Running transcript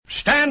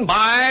Stand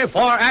by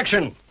for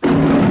action.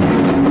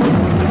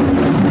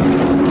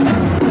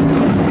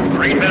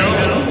 Greenville,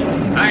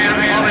 I am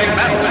calling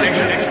battle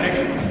station.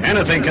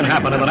 Anything can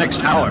happen in the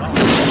next hour.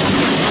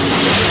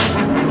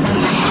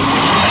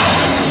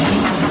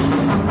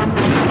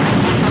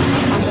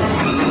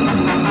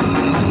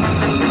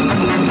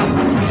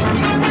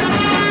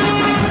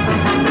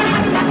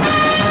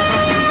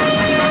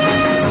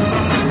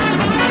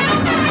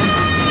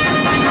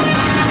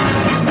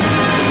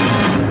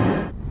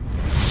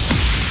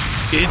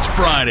 It's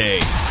Friday,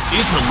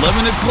 it's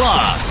 11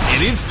 o'clock,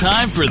 and it's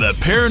time for the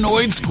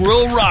Paranoid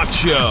Squirrel Rock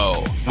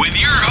Show with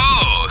your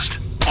host,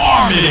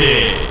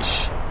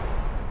 Armitage.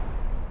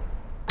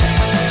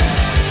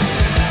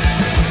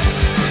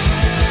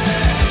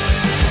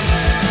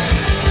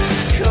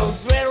 Cold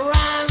sweat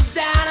runs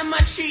down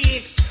my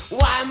cheeks,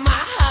 while my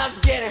heart's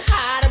getting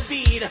hard to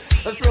beat.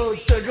 My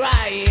throat's so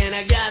dry and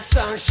I got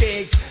some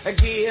shakes. I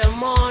get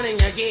morning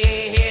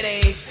again,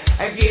 headache.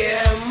 I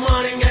get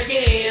morning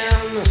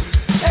again.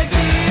 I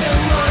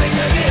get morning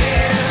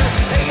again.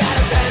 I got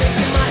a panic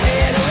in my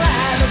head, I'm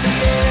right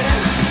again.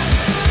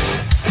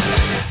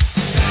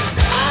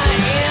 I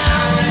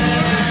am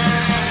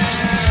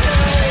so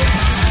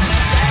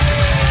bad.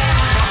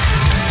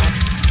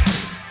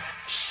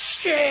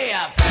 Shit.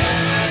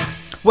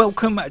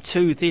 Welcome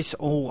to this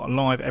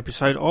all-live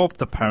episode of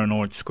the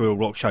Paranoid Squirrel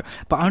Rock Show,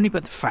 but only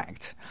but the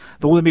fact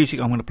that all the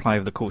music I'm going to play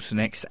over the course of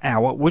the next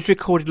hour was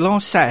recorded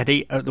last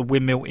Saturday at the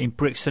Windmill in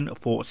Brixton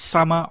for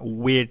Summer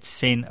Weird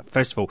Sin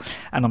Festival,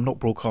 and I'm not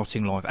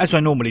broadcasting live, as I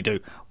normally do.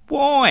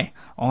 Why?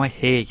 I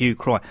hear you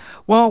cry.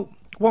 Well,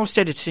 whilst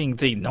editing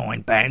the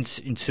 9 bands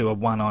into a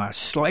 1-hour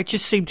slot, it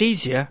just seemed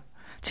easier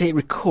to hit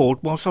record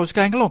whilst I was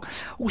going along.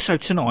 Also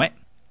tonight,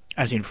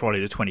 as in Friday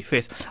the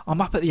 25th,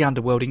 I'm up at the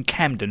Underworld in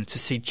Camden to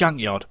see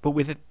Junkyard, but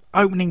with the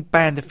opening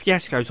band the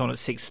Fiascos on at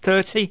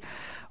 6:30,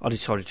 I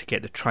decided to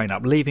get the train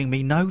up, leaving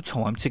me no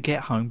time to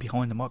get home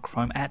behind the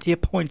microphone at the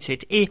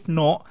appointed, if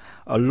not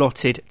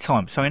allotted,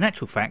 time. So in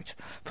actual fact,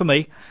 for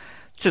me,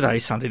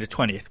 today's Sunday the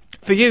 20th.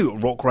 For you,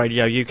 Rock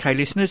Radio UK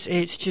listeners,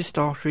 it's just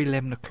after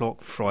 11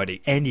 o'clock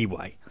Friday.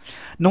 Anyway,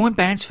 9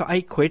 bands for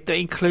 £8, that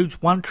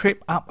includes one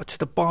trip up to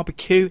the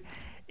barbecue,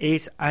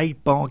 is a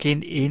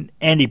bargain in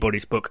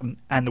anybody's book,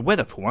 and the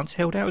weather for once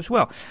held out as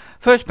well.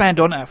 First band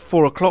on at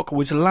 4 o'clock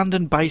was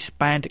London-based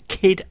band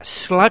Kid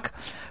Slug,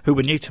 who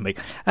were new to me.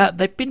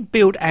 They've been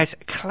billed as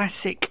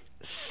classic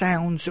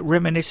sounds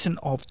reminiscent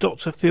of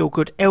Dr.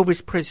 Feelgood,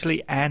 Elvis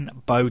Presley and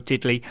Bo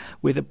Diddley,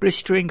 with a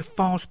blistering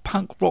fast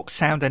punk rock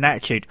sound and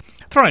attitude.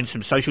 Throw in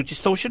some social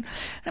distortion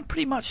and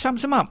pretty much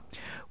sums them up.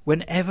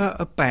 Whenever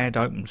a band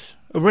opens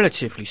a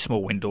relatively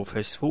small indoor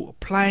festival,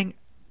 playing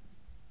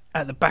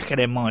at the back of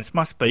their minds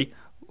must be,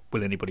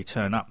 will anybody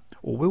turn up?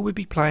 Or will we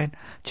be playing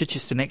to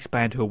just the next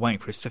band who are waiting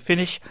for us to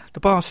finish, the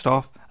bar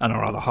staff and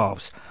our other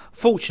halves?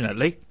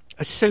 Fortunately,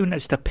 as soon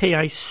as the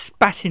PA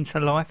spat into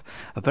life,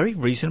 a very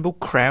reasonable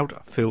crowd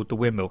filled the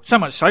Windmill. So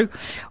much so,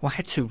 I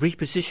had to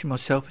reposition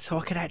myself so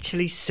I could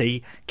actually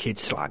see Kid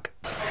Slug.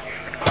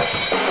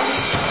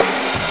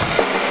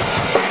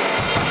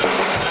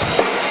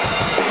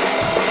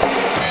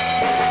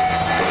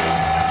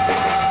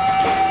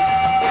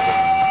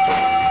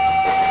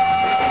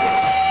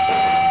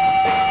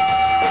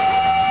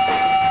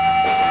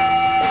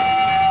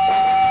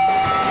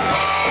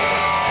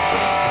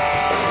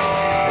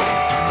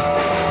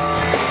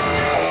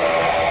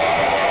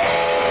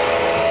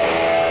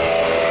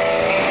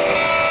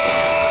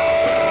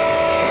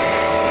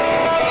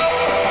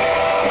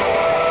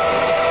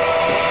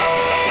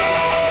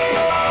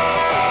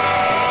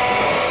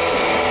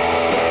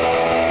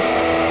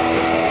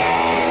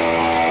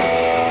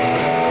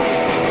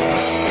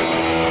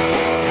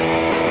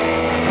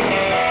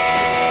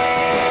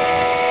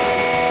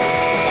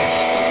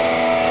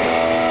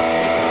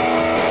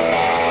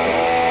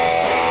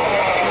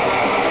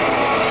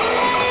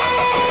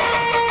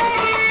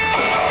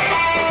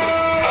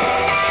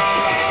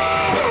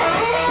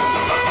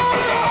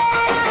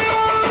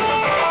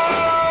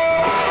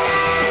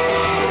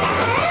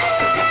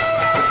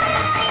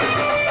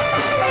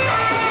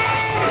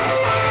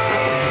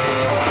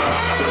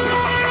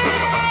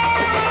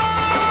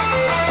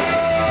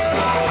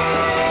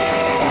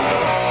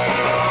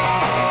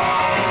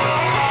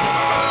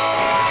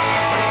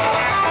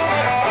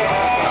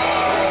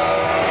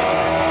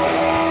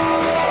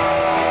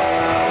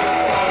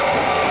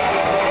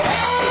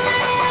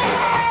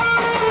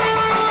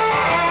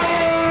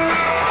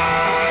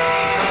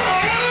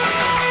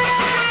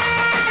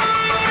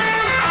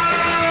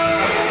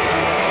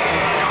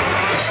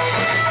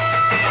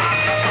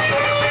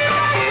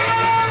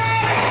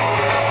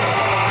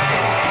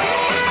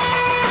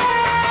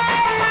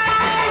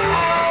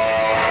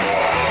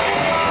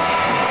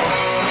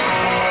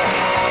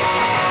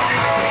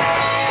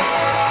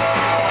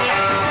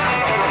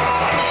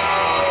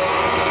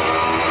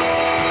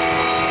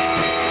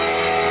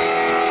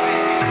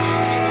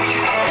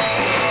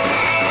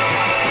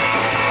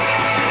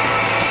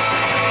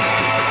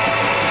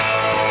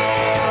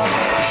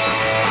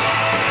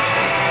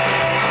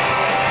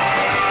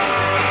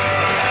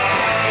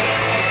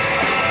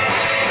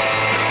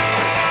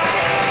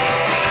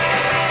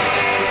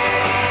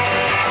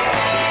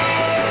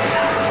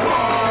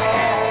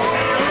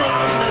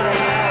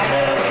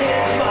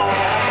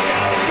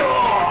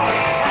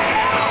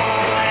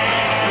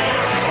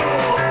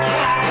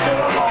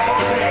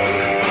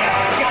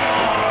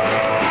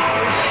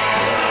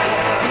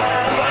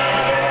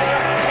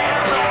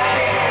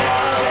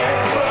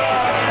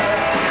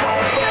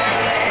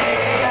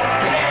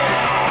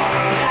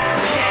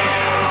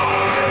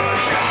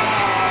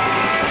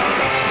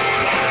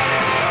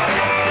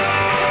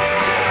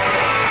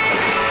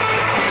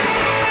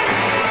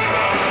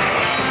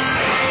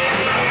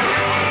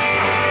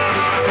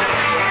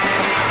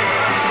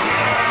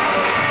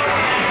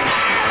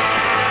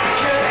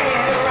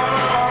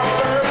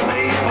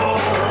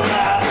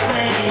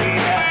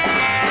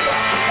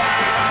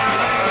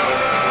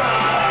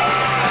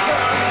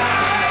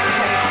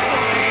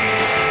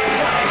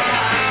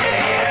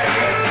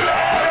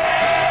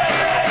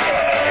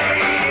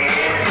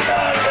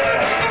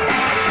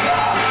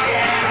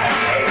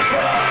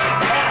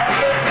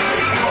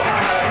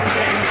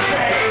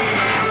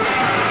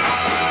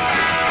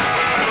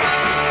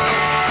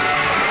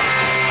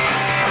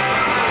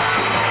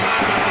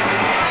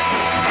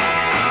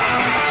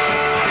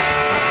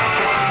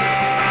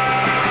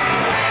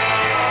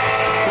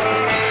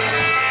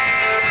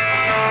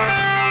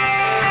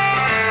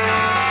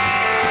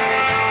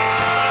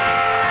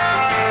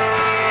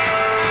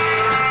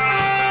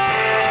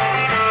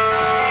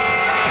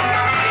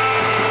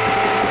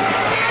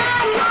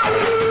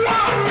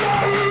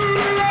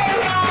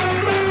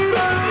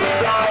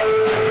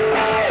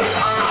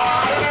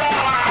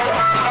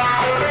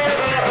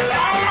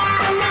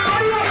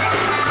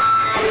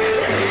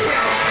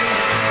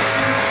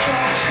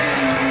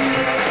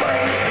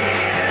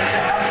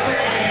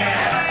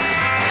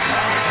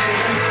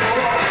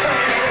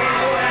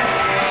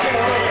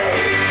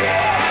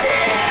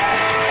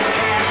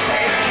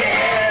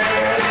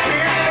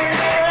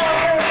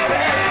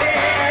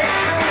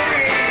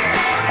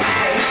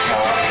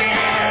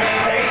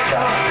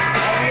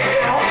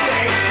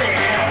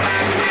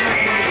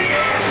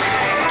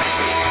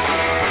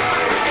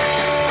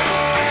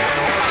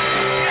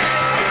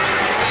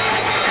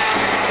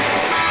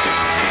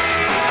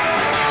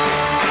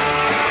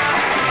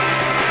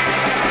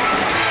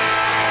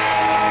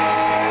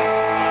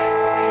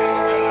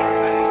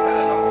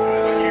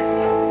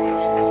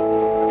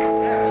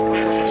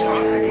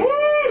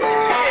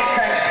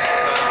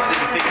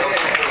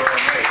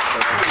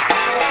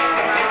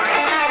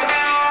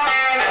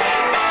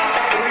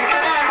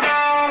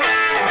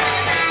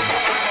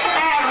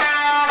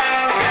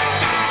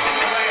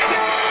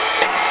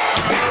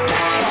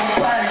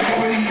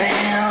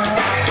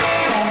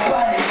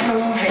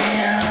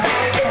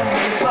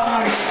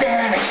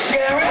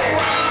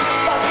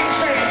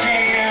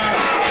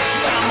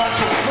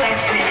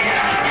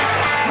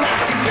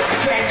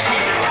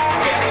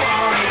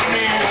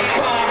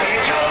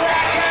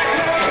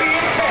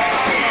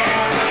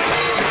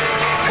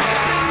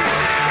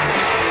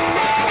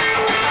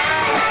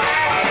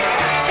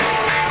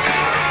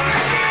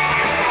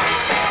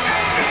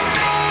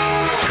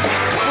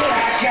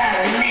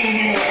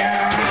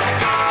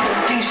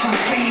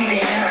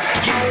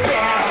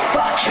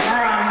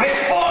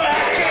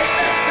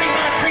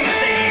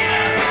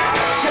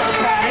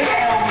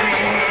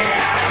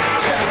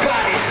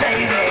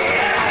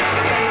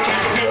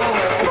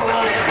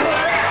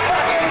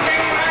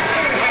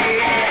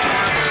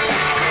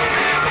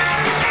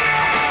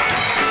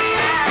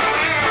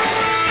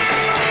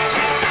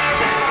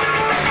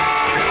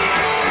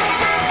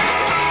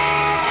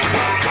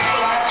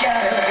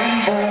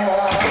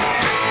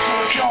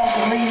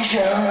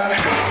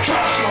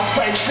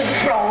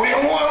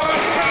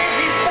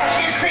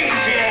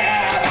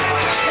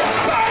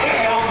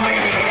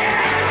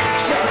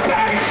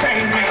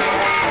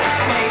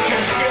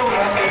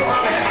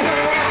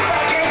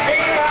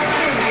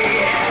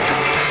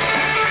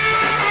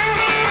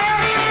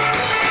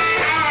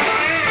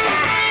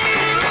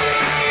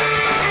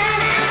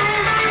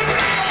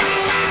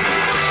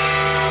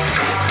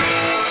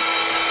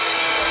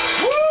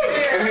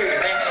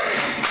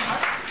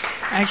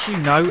 as you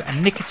know,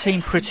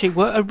 Nicotine Pretty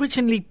were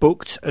originally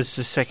booked as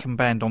the second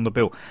band on the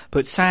bill,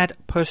 but sad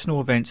personal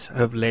events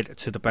have led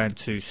to the band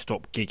to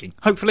stop gigging.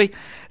 Hopefully,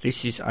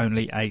 this is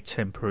only a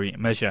temporary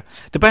measure.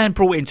 The band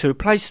brought in to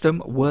replace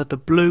them were the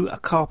Blue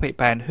Carpet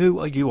Band,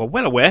 who, you are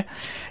well aware,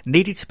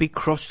 needed to be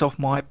crossed off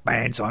my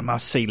bands I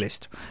must see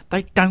list.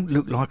 They don't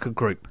look like a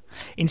group.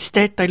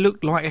 Instead, they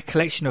look like a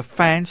collection of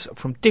fans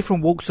from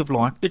different walks of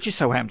life that just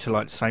so happen to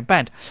like the same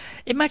band.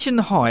 Imagine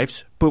the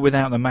Hives, but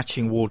without the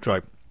matching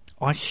wardrobe.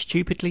 I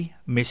stupidly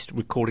missed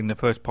recording the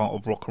first part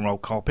of Rock and Roll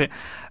Carpet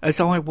as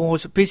I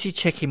was busy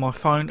checking my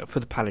phone for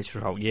the Palace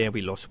result. Yeah,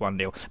 we lost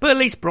 1-0, but at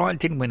least Brighton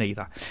didn't win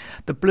either.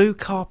 The Blue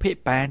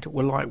Carpet Band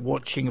were like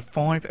watching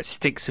 5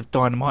 sticks of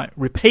dynamite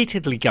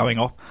repeatedly going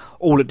off,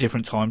 all at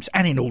different times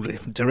and in all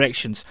different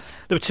directions.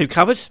 There were 2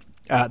 covers.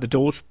 The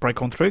Doors,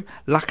 Break On Through.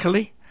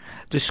 Luckily,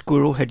 the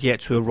Squirrel had yet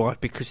to arrive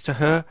because to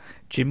her,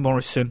 Jim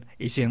Morrison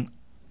is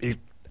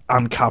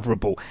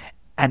uncoverable,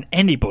 and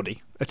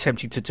anybody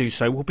attempting to do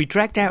so will be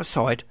dragged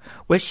outside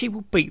where she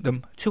will beat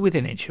them to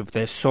within an inch of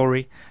their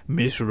sorry,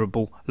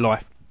 miserable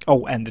life.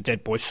 Oh, and the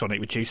Dead Boys Sonic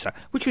Reducer,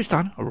 which was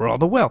done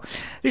rather well.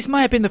 This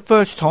may have been the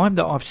first time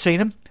that I've seen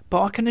them,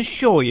 but I can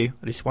assure you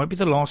this won't be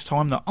the last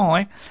time that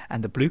I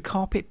and the Blue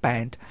Carpet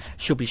Band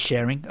shall be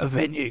sharing a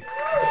venue.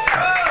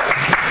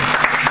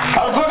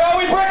 How the fuck are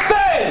we, Brixton?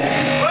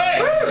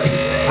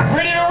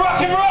 Ready to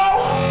rock and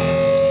roll?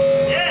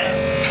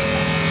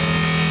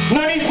 Yeah.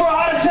 No need for a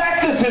heart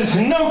attack, this is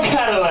no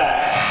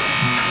Cadillac.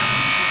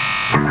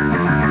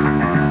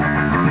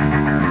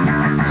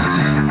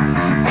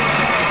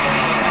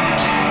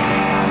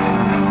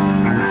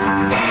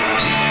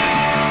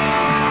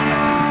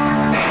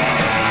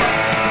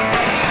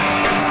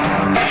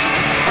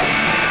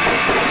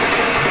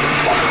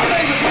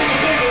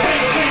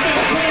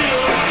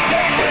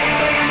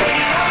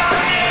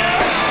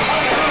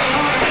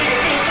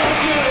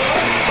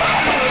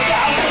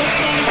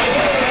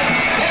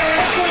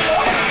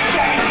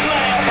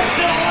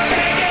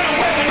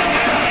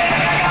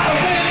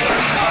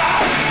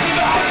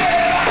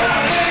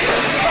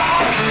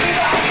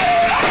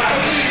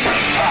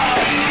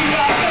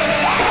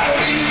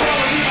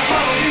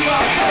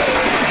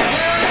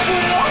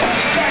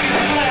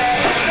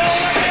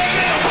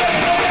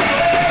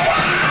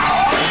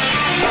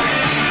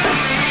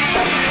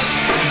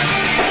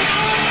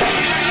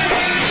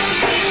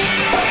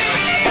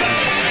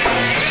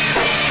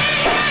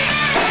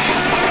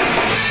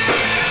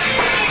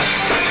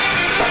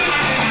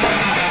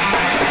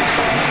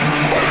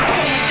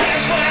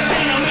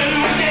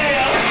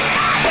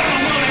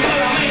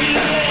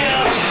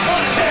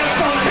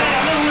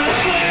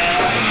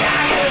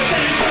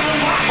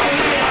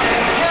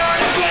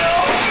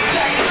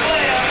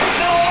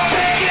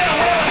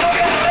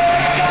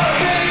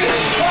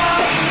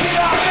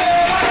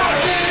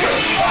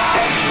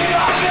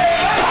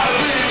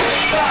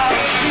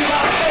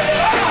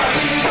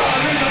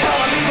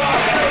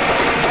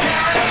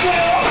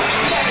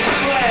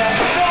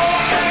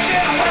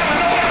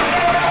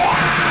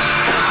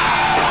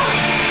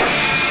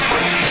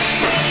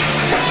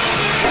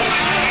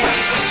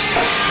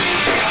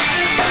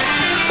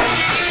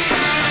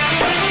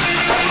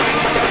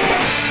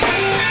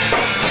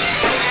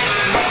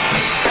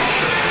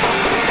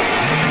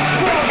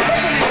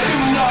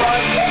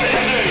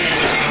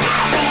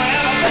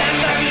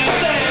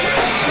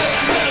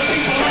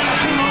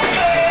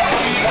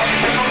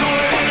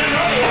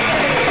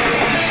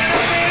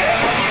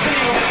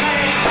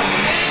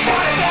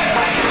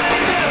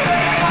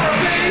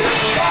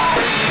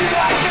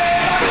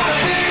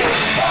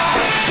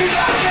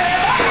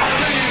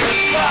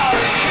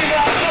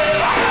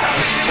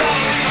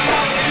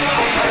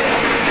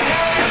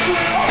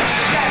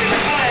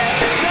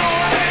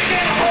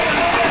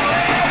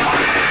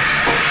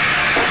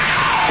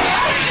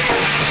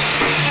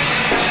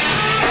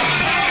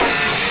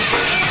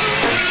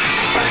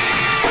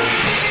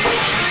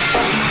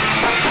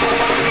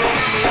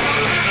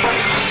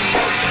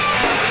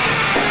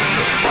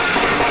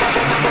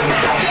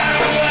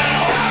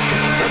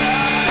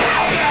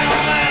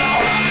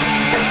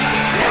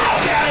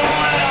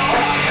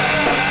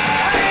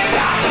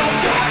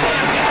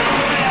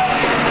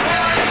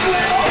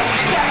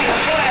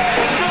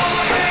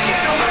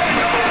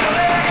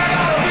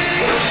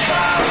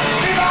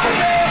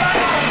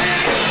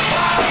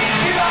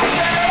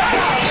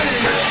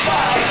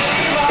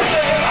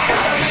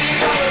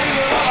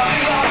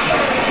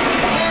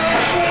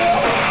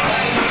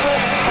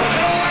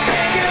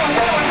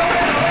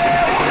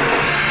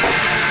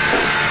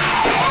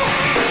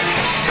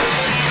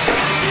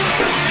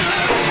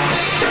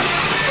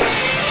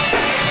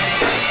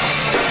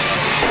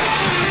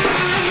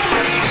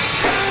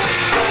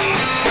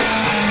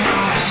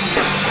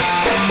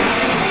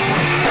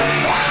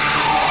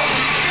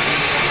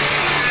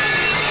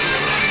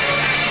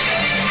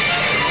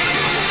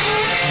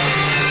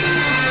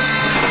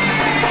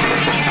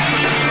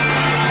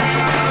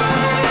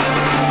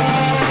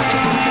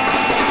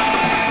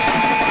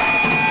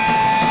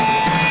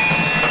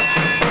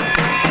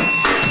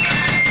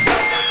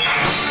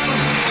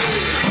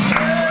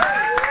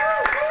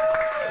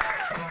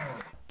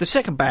 The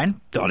second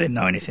band that I didn't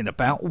know anything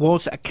about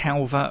was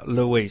Calva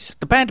Louise.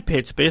 The band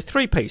appeared to be a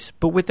three-piece,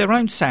 but with their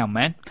own sound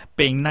man,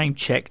 being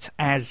name-checked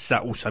as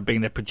also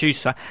being their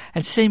producer,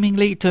 and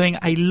seemingly doing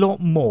a lot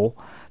more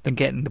than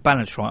getting the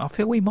balance right. I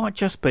feel we might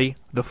just be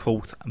the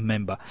fourth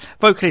member.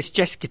 Vocalist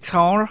Jess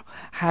Guitar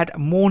had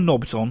more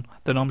knobs on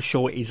than I'm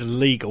sure is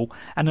legal,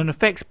 and an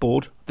effects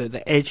board that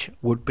the Edge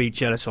would be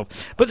jealous of.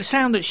 But the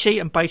sound that she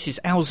and bassist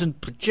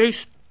Alzen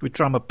produced, with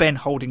drummer Ben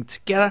holding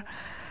together,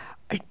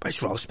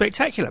 it's rather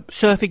spectacular.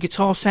 Surfy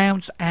guitar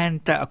sounds and,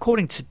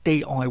 according to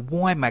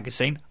DIY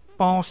magazine,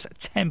 fast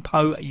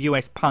tempo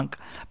US punk,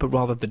 but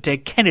rather the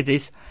Dead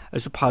Kennedys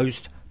as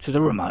opposed to the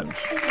Ramones.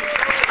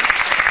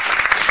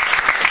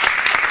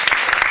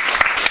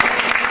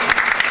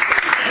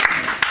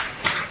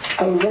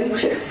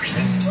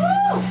 Outrageous.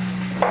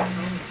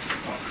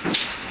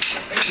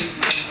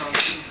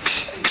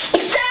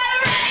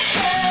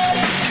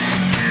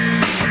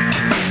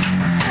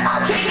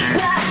 I'll take it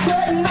back,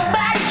 but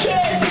nobody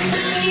cares. It's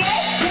in the air.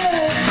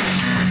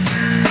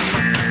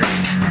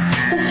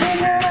 So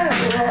figure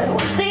out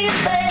what's the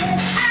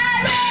offense.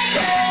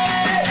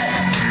 Outrageous.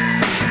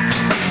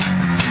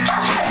 How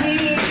hard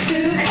it is to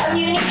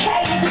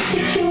communicate the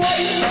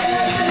situation.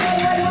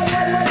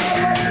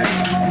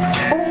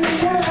 Only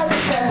tell how the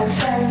devil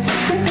stands.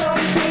 The dog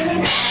is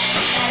singing.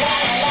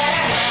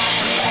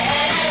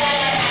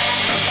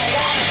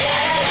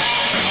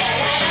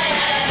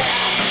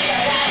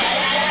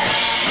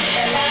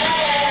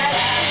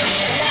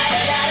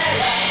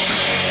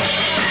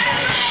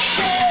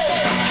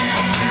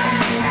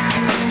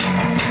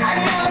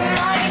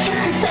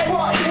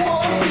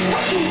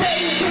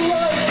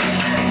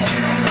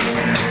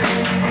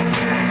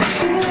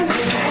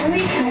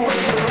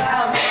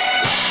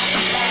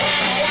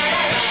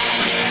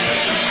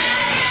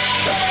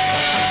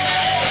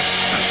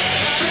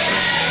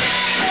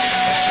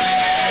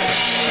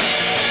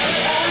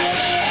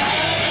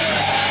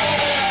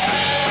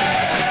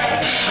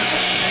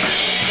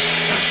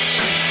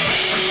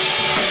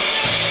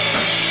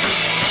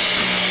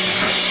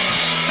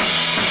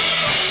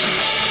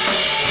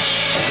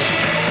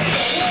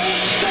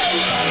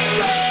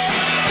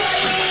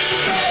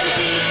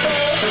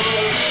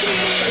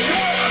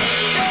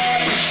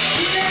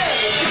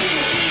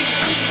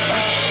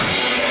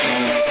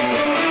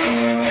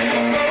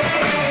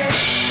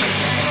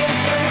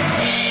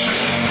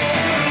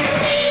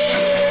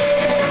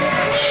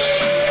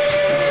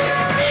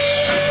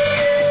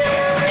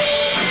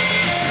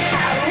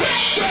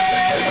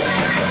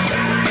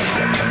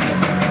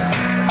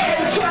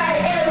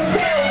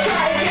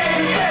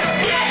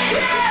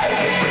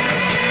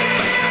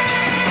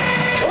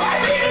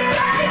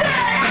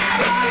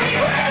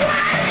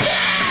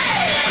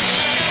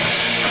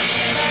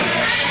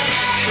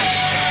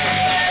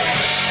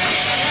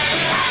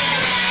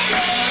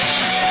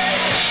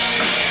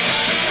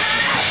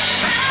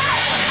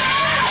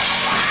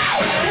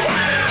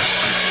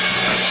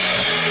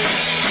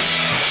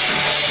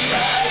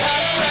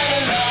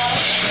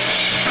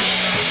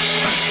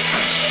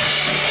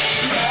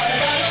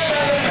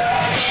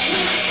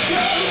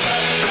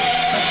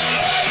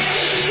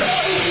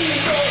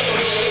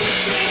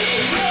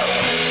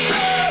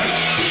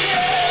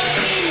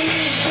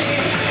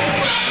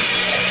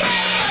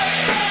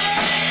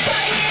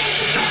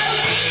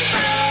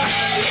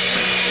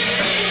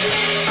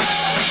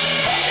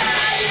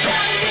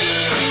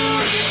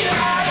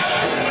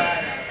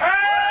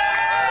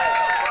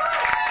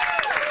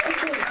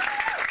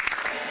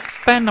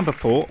 Band number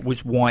 4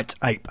 was White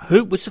Ape,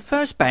 who was the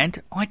first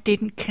band I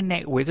didn't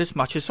connect with as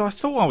much as I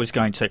thought I was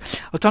going to.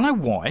 I don't know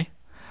why,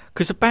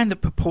 because a band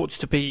that purports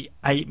to be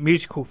a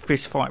musical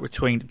fistfight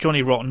between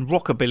Johnny Rotten,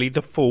 Rockabilly,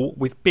 The Fall,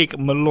 with big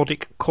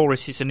melodic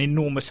choruses and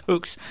enormous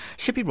hooks,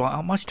 should be right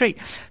up my street.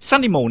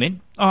 Sunday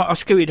morning, I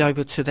scooted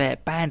over to their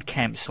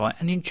Bandcamp site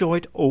and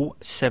enjoyed all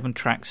 7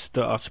 tracks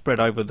that are spread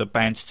over the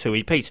band's 2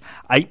 EPs,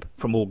 Ape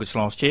from August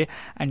last year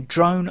and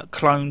Drone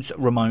Clones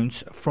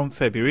Ramones from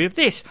February of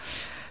this.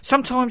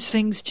 Sometimes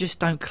things just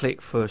don't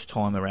click first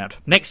time around.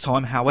 Next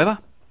time, however,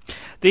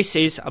 this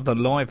is the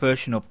live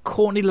version of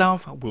Courtney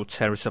Love Will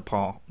Tear Us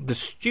Apart, the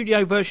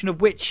studio version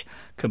of which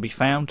can be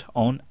found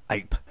on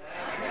Ape.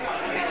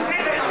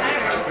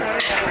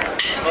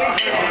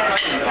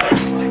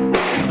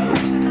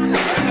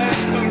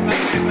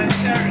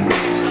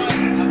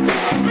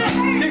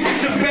 This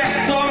is the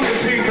best song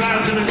of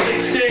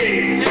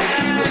 2016.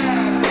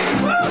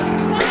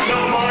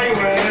 Not my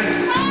words.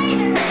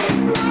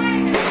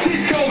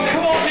 This is called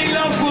Courtney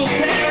Love Will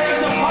Tear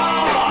Us Apart.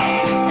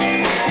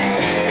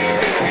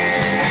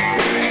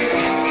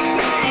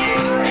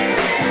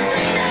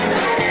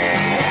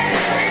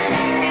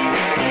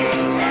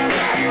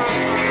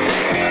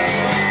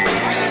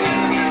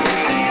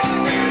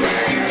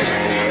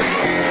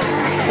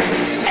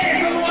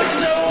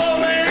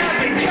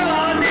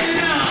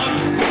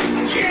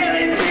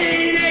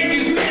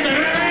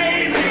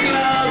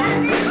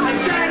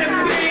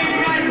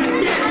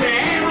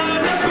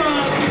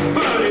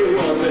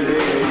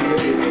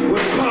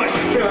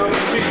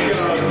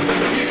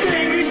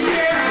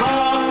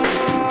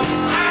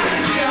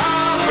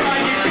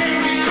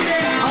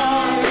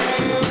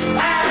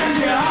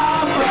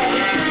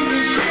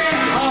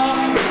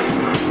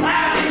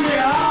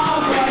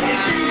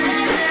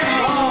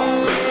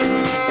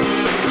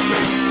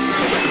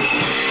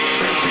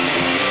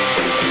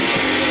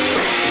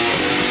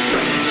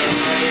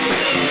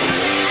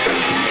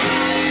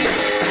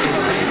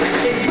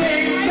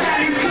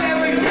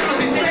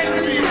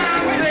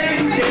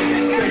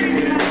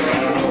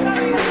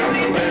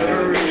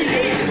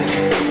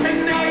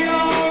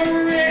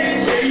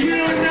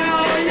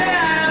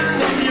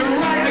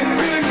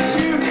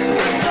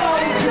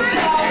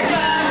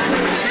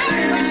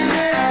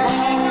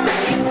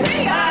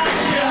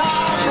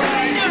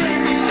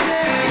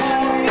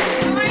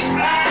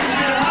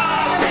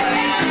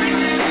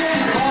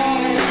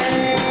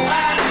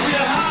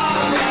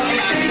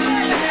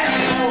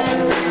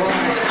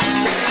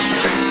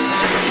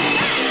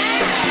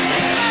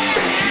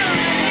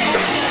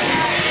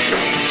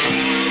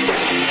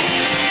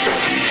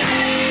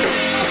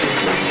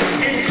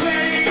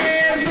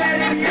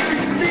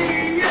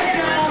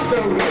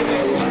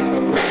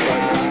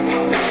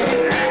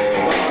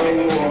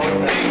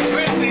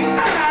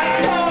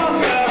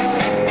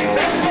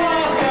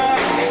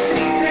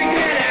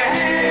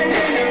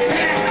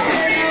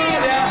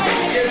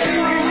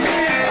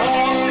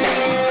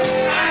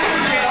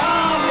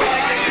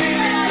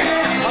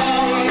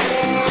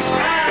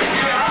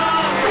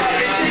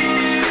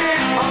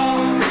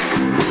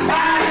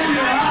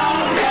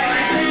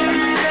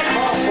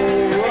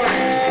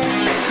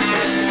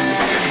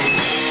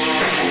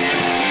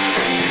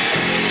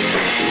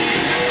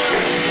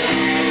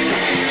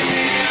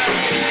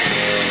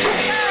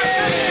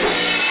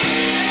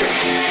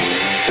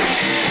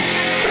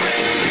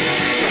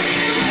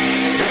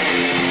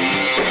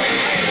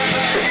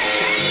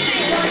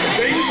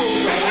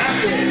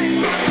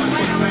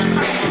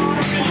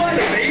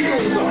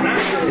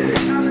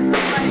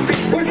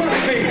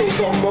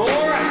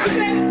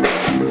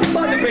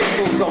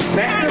 Beatles on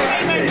better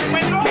acid. It's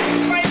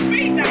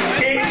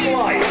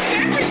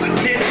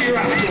like Disney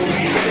Rascal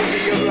meets Disney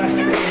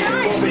Gillespie meets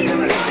Bobby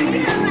Gillespie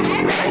meets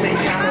Eddie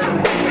Cannon and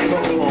Bobby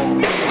Bubble.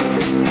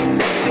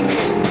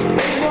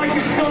 It's like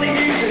if Sonic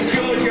Youth and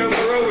Giorgio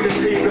Moroder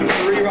teamed up to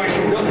rewrite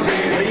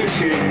Conducting theme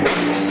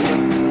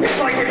tune. It's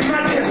like if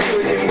Manchester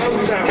was in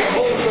Motown but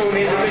also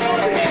near the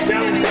Mississippi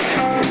Delta.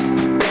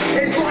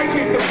 It's like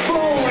if the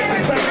Fall went to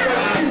San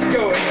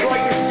Francisco. It's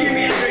like if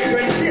Jimi Hendrix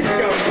went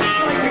disco. It's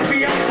like if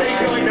Beyonce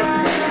joined a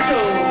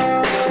pistol.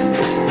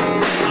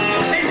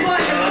 It's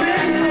like the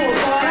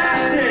Beatles on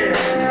acid.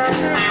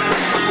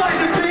 It's like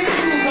the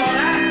Beatles on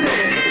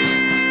acid.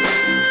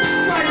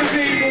 It's like the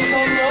Beatles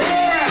on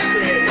more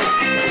acid.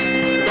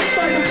 It's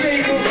like the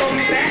Beatles on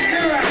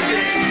better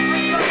acid.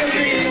 It's like the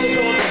Beatles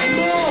on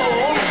more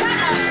and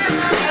better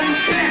acid. You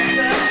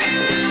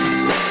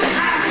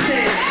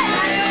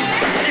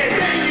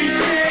think you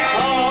shit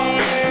hot.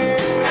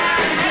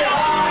 Acid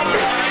hot.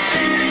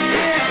 You think you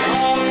shit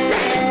hot.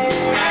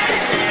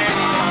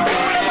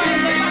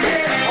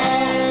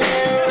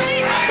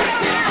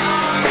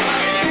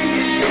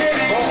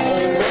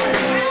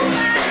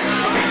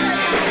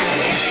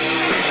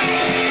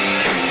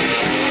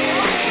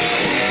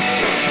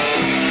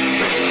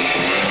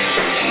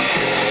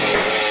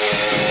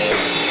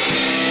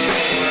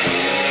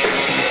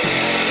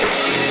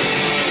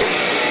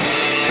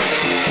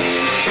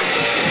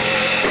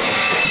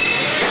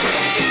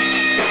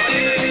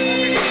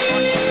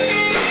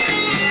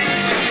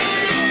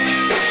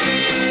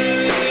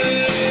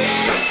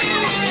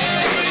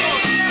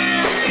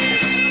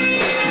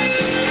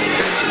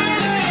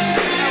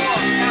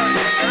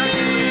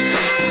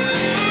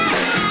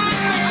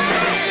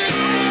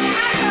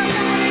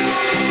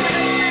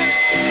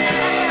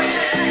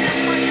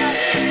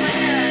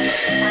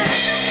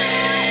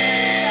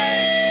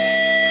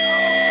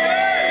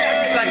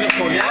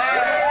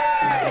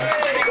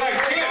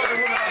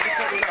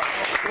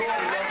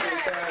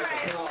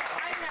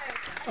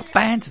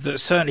 Band that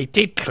certainly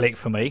did click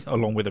for me,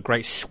 along with a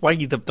great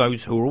swathe of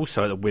those who were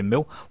also at the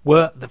Windmill,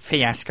 were the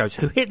Fiascos,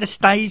 who hit the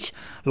stage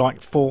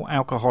like four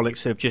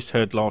alcoholics who have just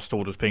heard last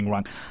orders being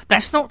rung.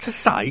 That's not to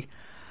say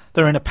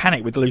they're in a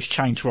panic with loose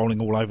change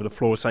rolling all over the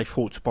floor as they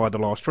fought to buy the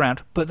last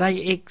round, but they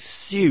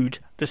exude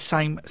the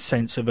same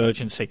sense of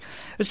urgency.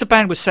 As the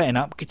band was setting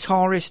up,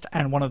 guitarist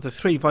and one of the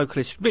three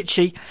vocalists,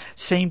 Richie,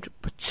 seemed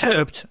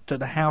perturbed that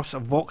the house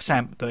Vox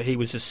amp that he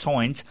was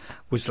assigned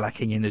was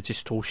lacking in the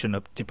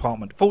distortion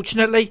department.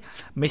 Fortunately,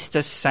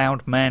 Mr.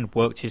 Soundman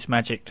worked his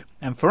magic,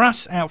 and for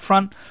us out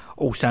front,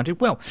 all sounded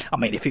well. I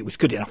mean, if it was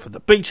good enough for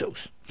the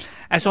Beatles.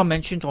 As I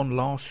mentioned on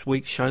last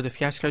week's show, the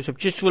Fiascos have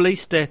just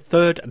released their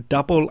third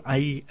double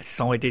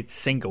A-sided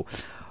single,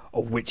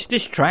 of which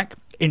this track,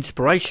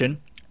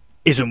 Inspiration,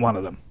 isn't one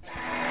of them.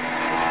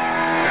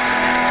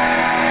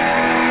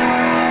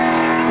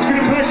 It's been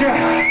a pleasure.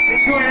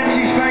 Enjoy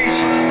Empty Space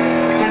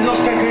and Los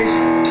Pepes.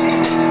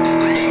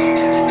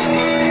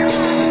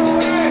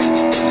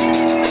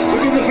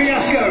 We're doing the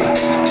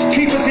Fiasco.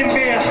 Keep us in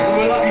beer and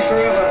we'll love you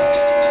forever.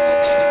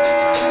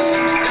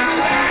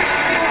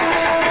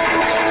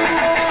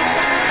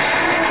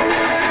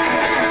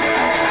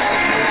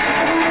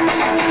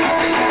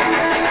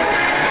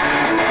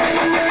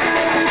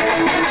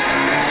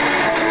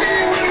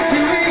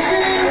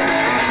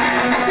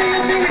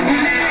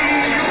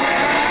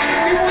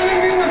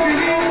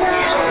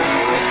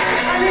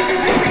 I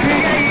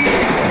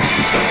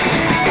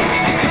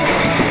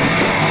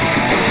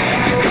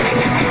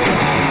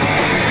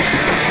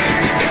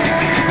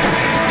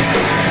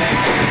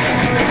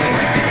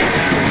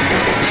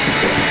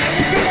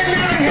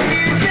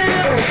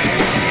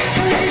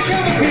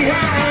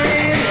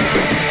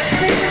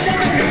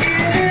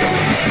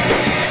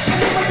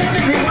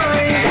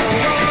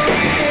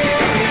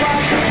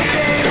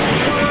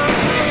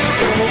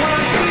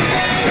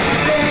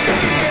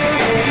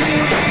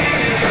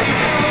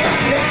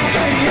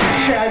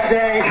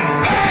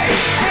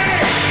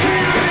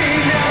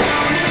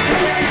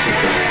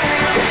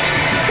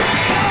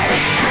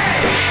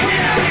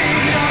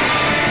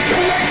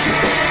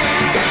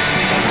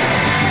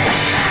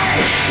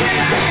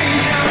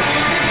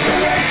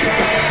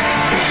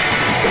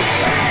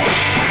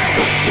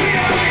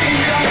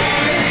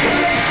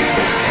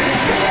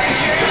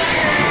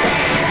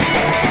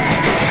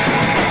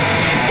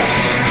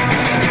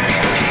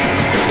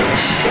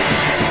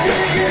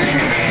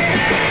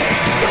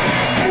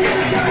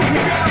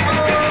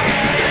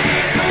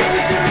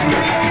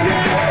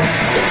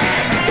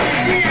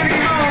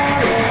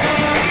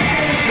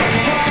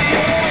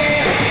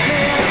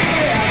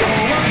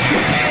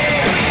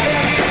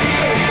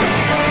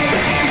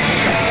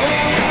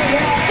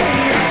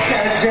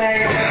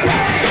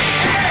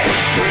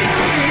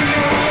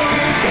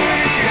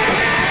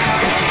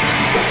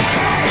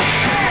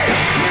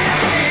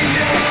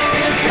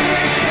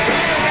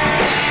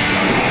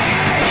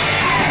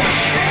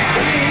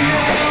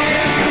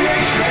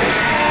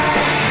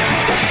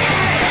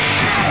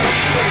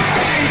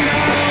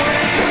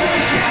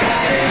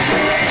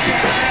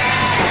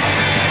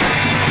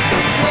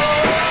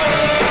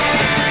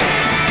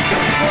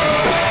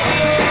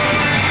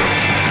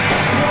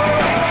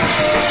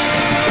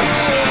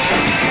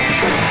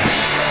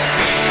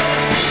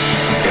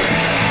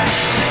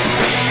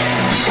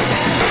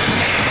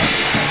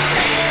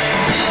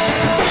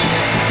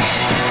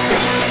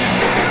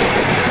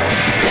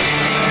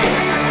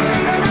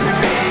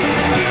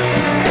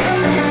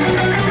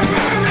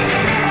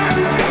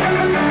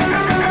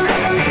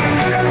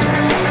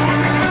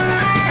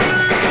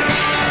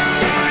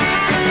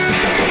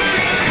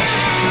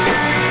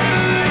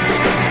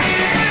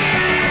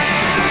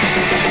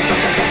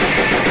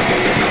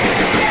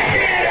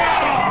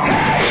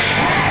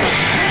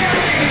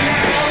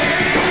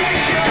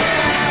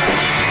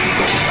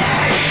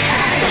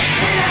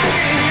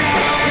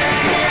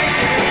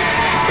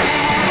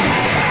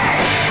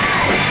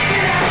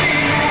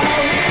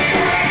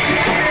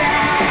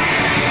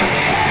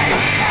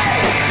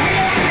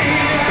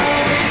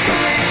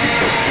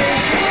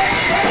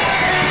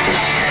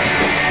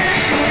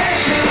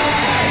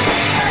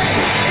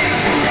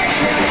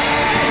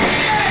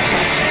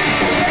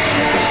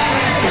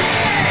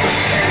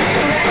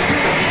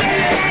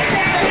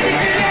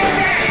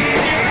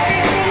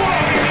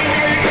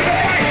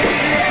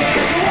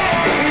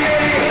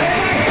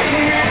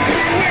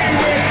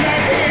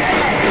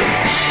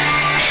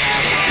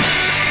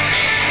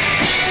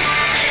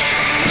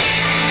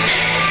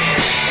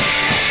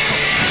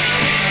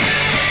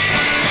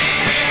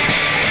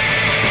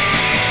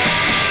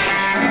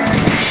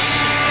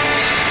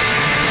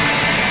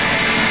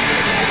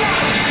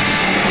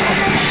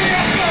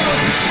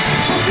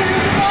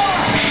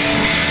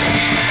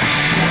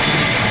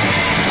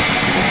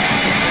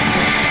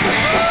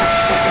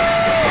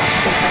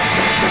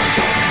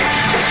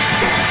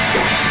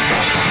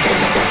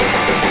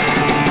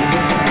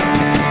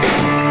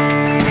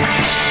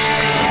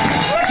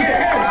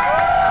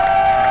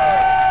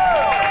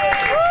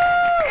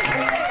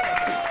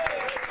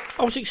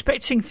was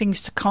expecting things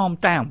to calm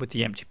down with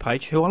the Empty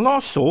Page, who I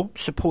last saw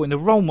supporting the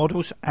role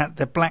models at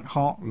the Black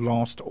Heart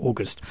last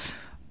August.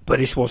 But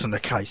this wasn't the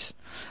case.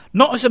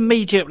 Not as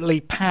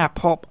immediately power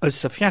pop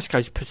as the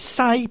Fiascos per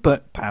se,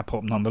 but power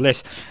pop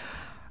nonetheless.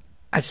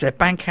 As their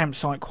Bandcamp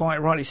site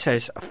quite rightly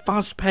says,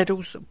 fuzz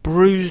pedals,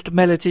 bruised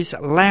melodies,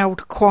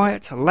 loud,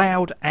 quiet,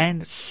 loud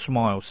and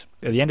smiles.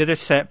 At the end of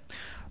this set,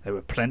 there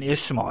were plenty of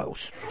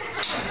smiles.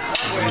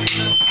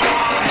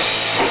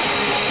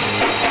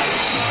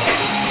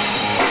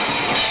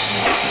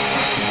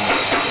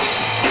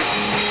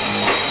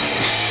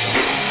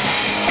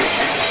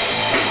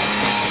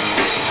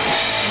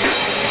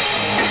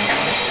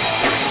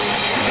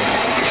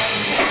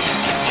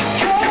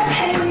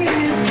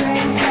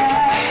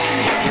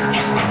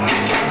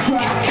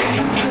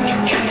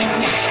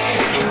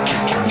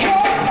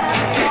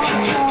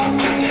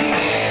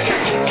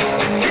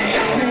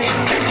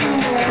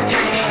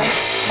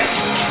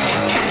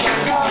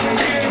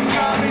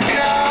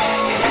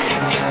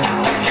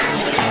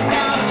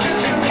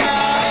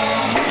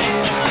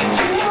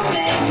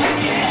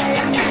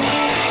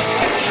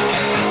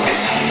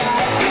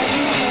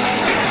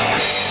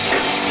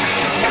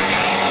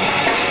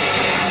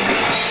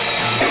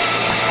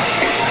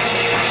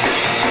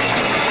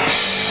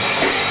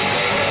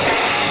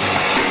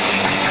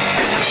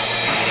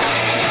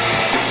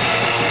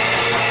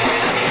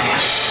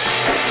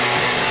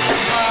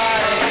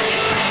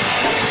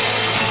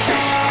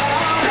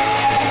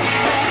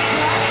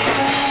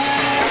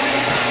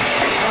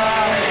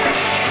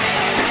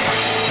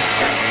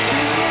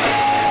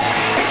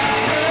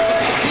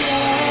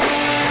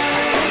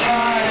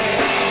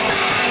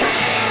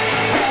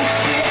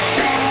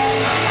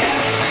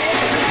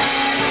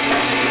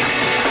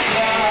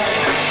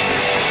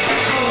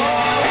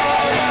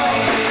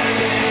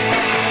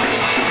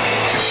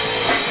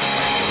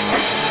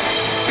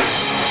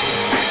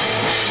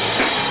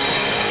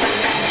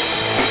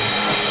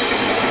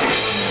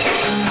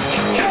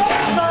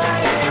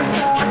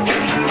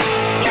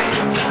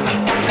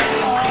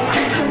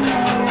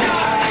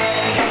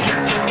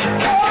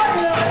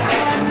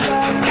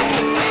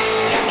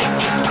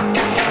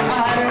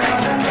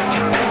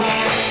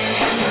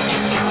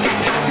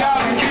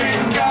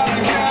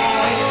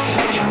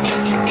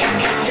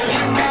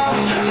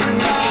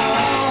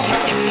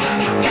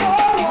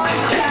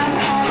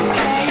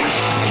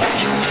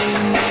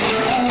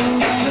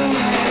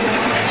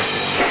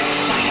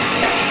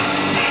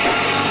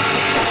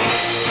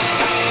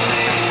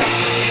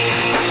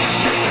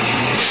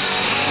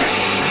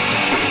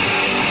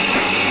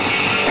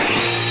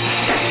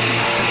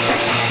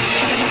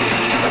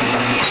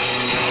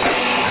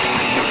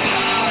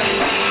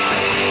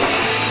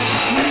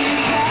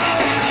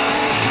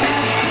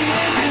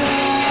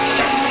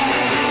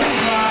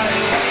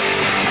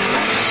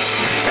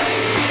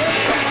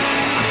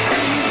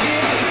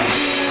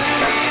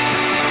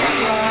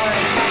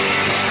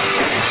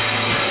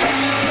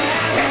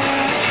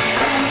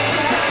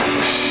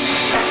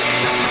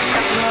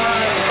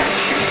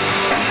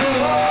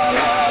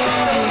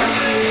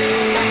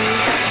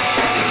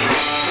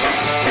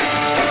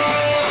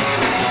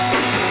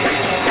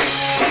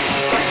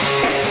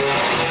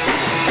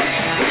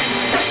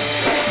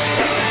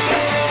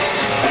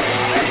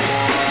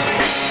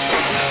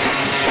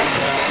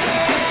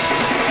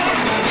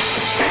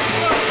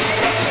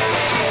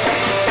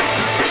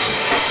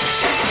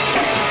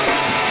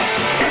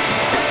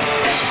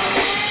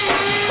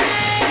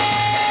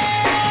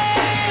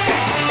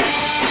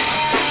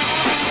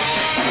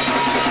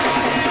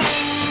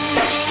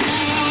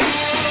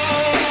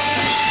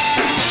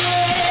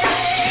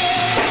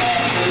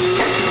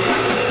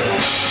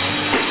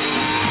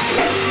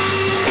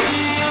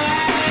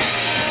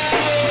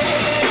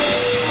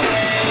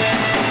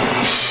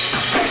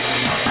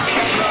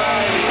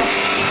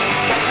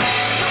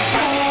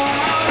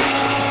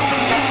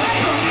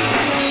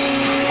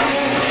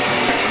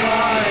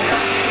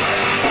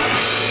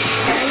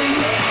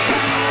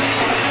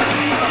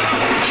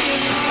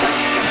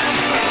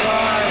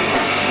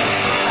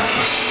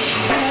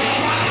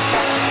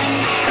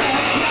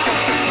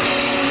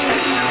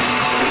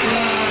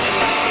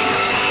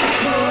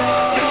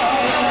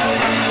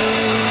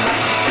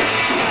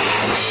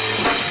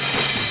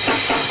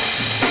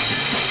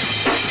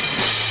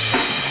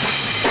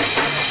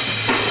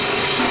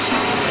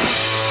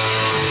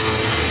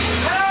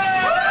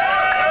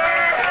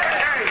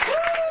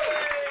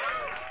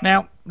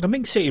 Now, the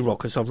Ming City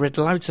Rockers I've read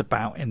loads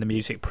about in the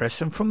music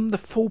press, and from the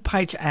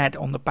full-page ad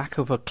on the back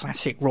of a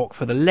classic rock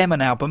for the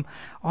Lemon album,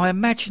 I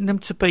imagine them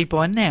to be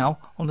by now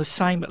on the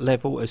same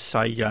level as,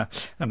 say, the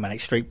Manic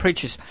Street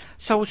Preachers.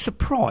 So I was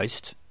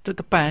surprised that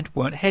the band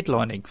weren't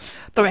headlining.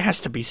 Though it has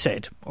to be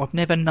said, I've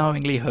never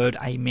knowingly heard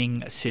a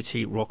Ming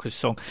City Rockers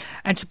song.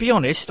 And to be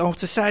honest,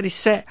 after Saturday's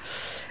set,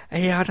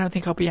 I don't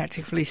think I'll be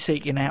actively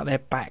seeking out their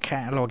back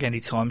catalogue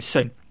anytime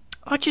soon.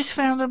 I just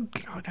found them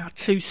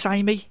too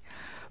samey.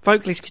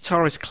 Vocalist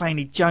guitarist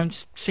Claney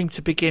Jones seemed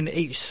to begin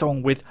each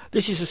song with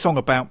 "This is a song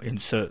about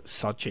insert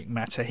subject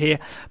matter here,"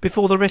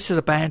 before the rest of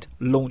the band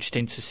launched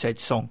into said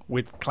song,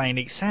 with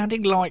Claney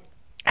sounding like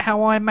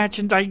how I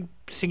imagined a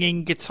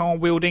singing,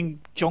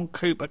 guitar-wielding John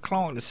Cooper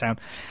Clarke to sound.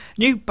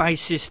 New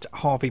bassist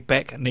Harvey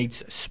Beck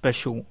needs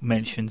special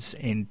mentions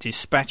in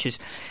dispatches.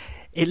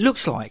 It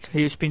looks like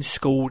he has been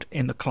schooled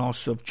in the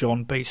class of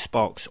John B.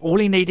 Sparks. All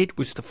he needed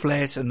was the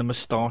flares and the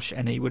moustache,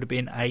 and he would have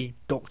been a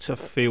Dr.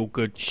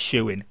 Feelgood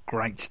shoo-in.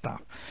 Great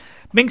stuff.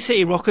 Ming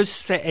City Rockers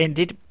set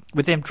ended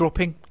with them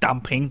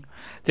dumping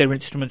their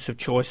instruments of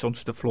choice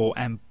onto the floor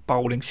and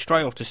bowling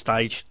straight off the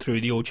stage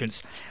through the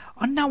audience.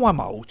 I know I'm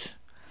old,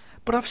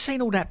 but I've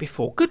seen all that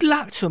before. Good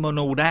luck to them and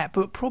all that,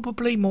 but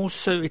probably more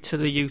suited to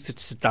the youth of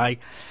today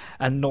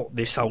and not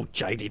this old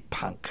jaded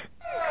punk.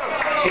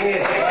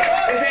 Cheers.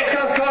 This next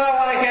song's called I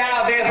Wanna Get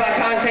Out of Here, but I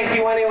Can't Take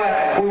You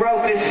Anywhere. We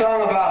wrote this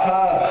song about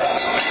her.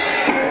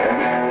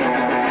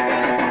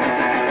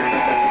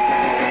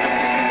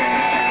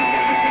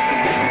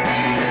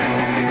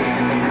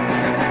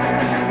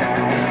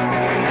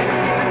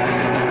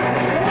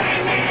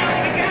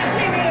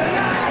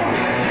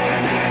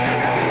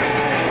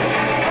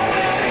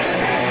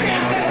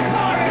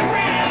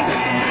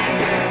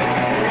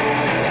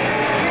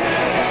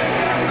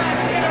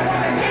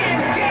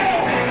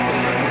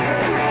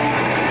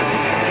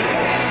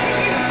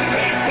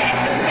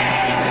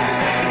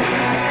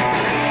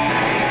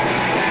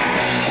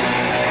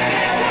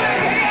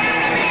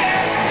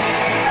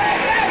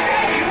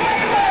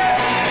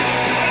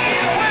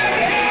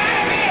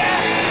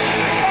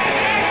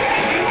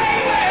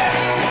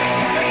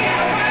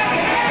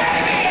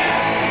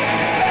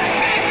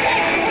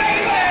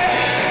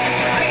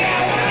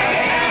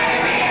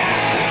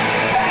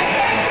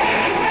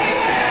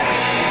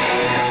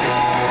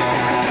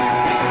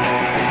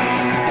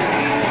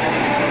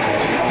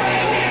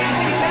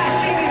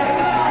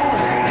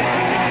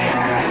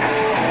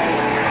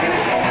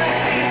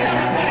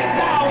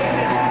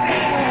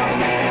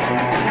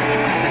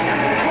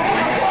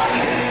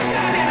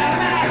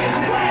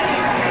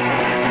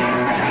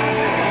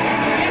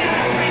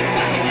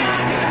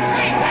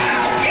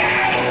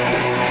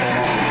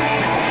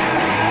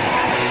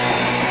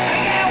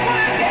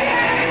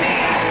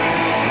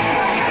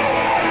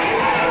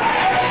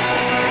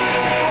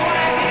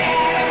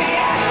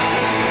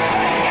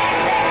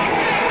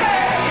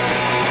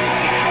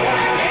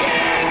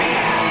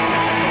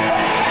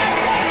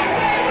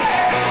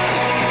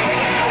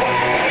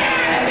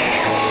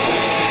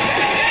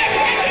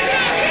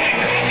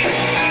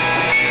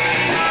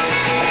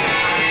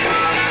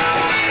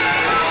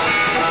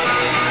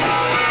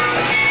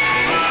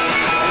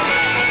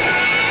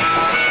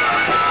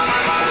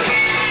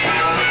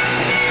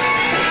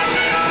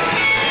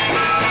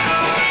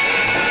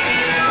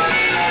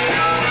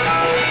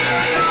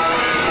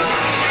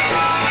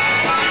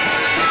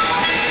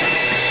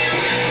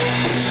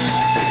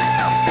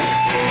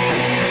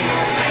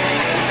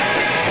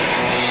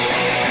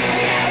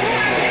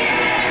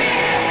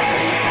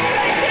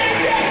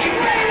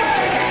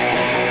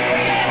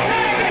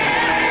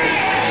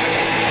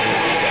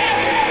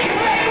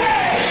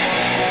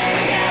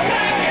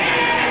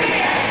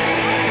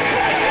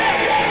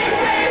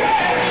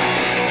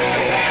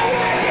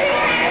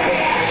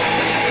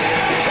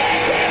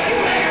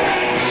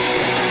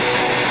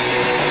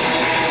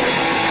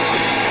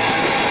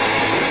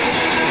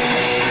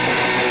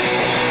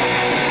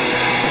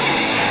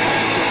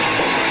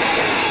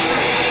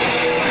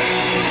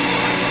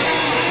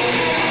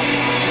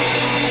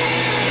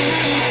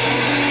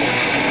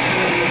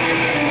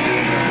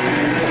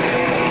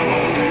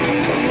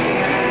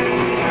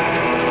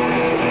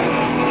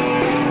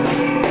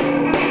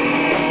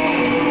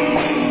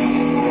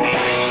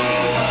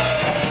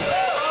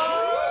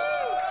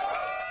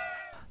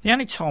 The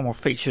only time I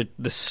featured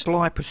the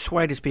Sly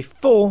Persuaders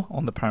before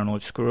on the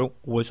Paranoid Squirrel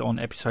was on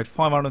episode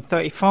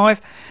 535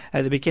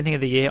 at the beginning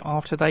of the year,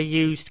 after they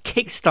used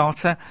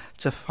Kickstarter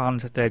to fund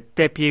their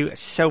debut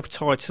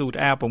self-titled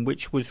album,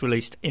 which was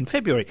released in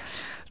February.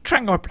 The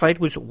track I played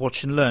was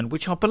Watch and Learn,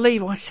 which I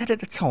believe I said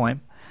at the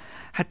time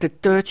had the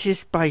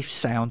dirtiest bass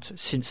sound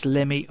since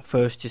Lemmy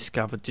first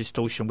discovered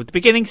distortion, with the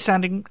beginning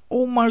sounding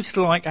almost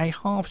like a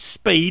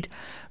half-speed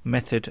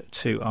method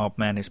to Our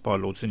Madness by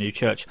Lords of the New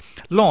Church.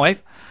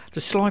 Live, the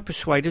Sly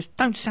Persuaders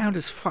don't sound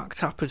as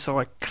fucked up as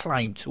I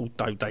claimed,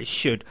 although they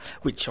should,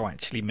 which I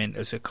actually meant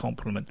as a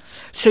compliment.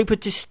 Super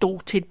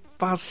distorted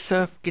fuzz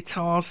surf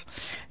guitars?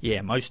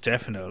 Yeah, most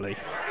definitely.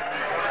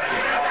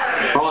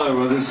 Hello,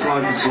 we're the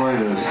Sly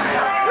Persuaders.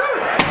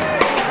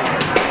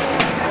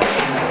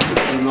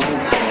 It's been a long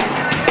time.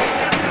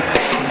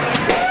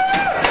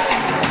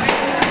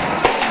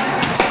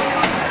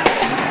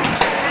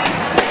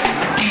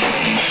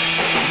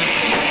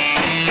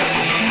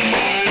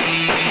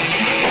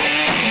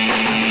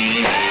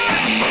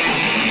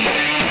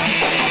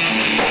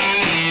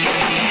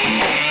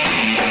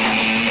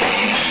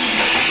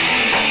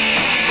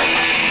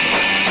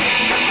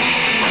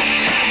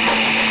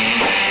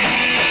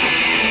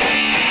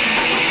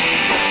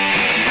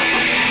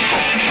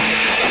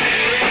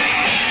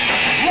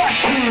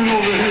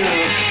 Over here.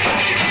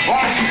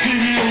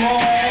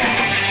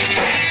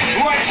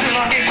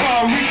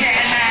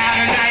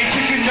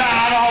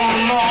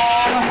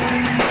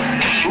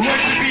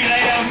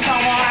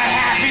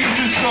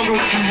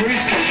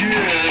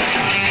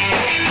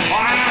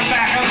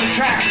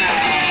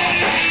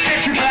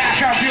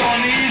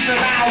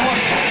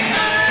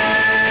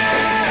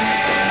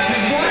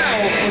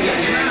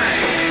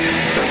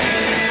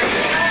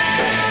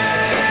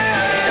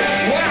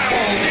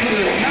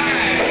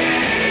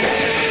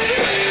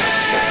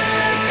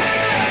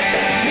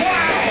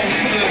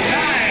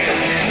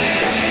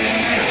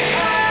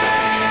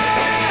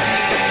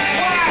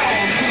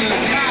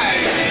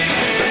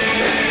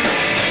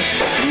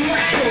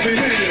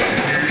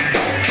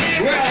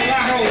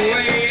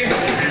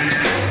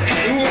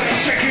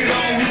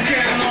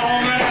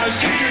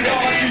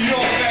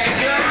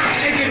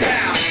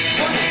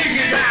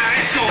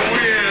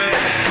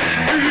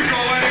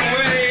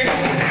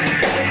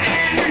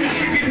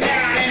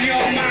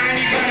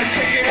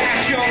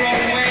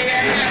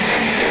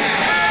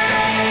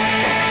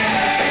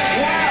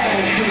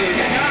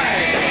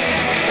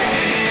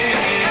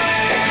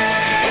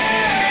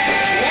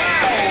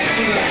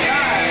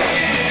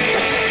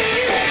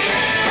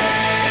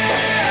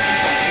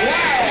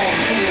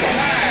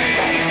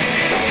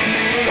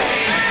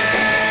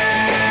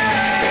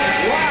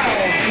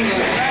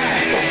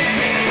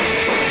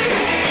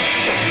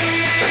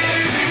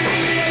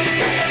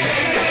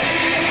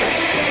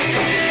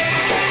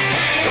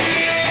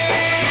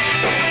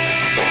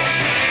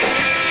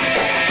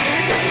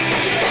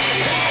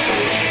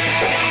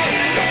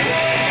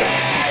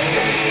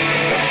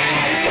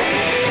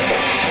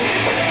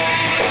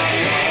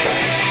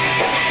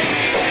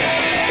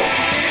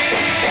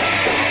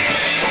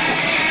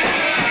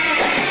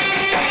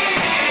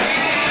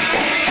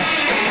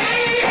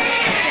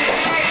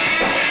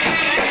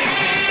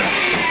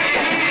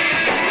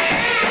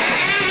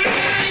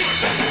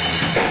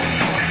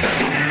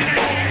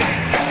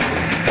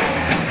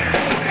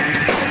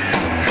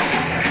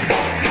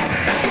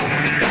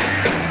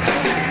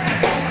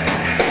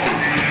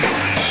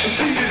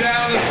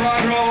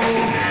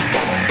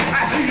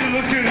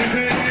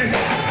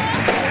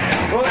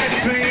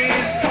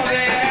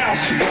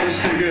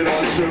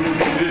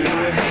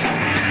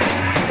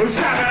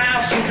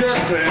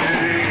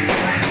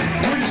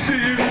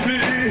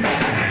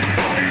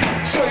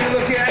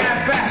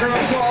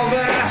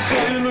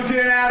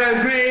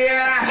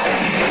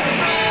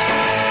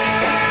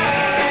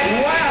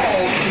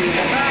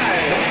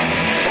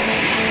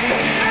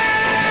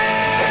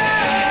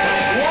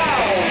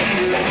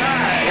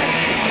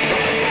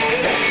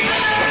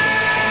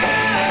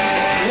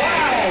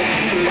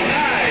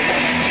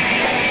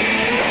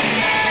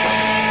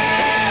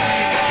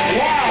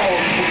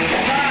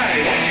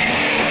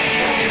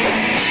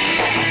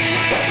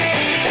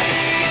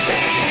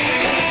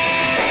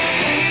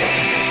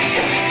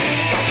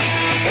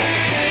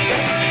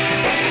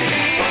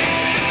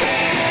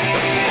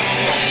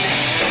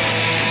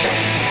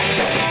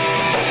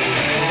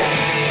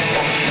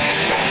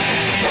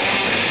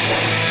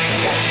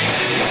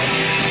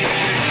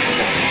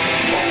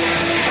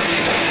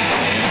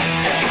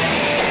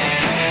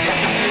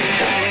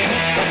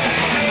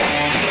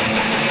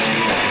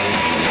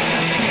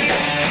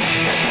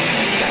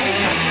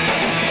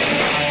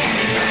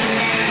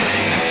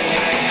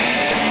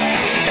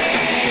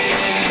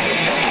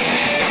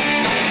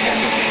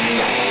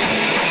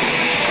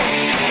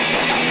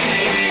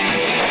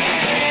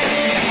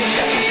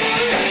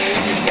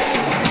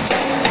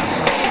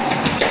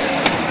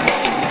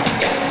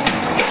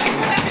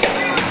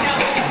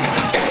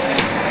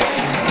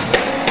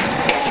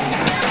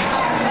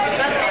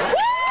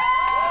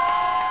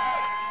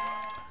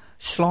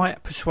 Sly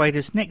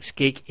Persuaders' next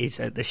gig is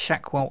at the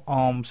Shackwell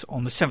Arms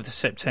on the 7th of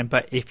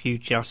September if you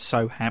just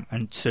so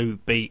happen to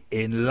be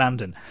in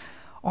London.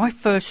 I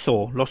first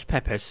saw Los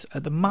Pepes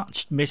at the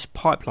much-missed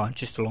Pipeline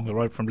just along the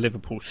road from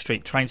Liverpool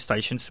Street train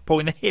station,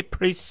 supporting the Hip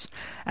Priests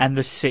and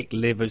the Sick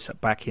Livers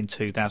back in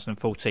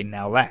 2014.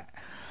 Now that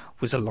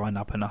was a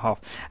line-up and a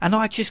half, and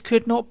I just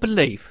could not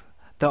believe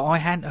that I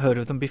hadn't heard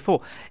of them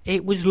before.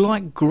 It was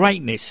like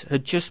greatness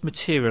had just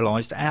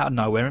materialised out of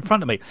nowhere in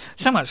front of me.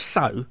 So much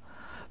so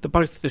that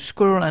both the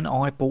Squirrel and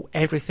I bought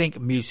everything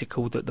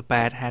musical that the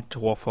band had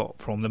to offer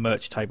from the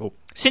merch table.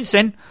 Since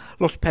then,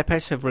 Los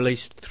Pepes have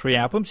released 3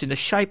 albums in the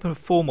shape and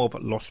form of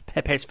Los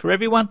Pepes for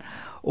Everyone,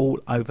 All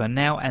Over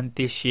Now, and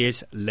this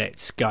year's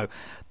Let's Go.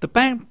 The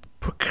band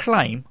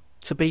proclaim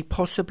to be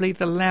possibly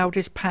the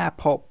loudest power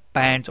pop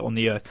band on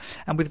the earth,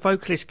 and with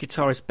vocalist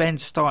guitarist Ben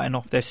starting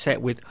off their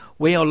set with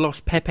 "We are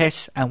Los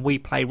Pepes and we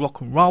play rock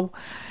and roll,"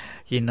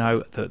 you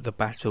know that the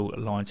battle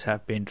lines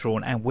have been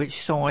drawn and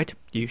which side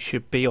you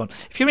should be on.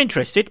 If you're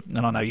interested,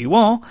 and I know you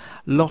are,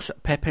 Los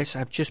Pepes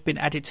have just been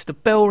added to the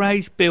Bell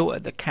Rays bill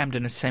at the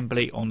Camden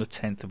Assembly on the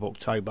 10th of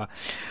October.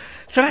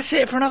 So that's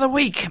it for another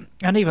week,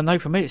 and even though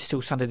for me it's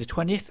still Sunday the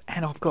 20th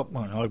and I've got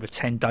over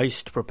 10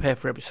 days to prepare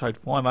for episode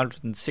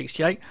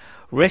 568,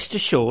 rest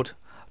assured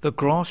the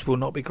grass will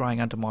not be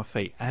growing under my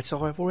feet, as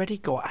I've already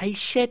got a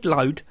shed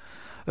load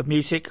of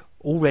music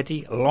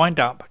already lined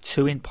up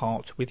to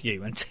impart with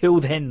you. Until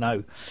then,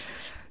 though,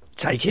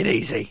 take it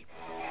easy.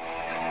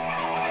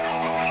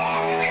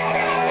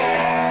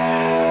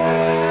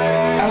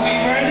 Are we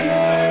ready?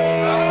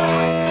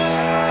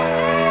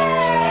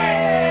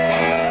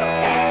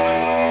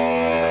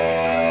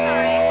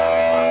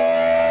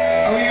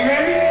 Are we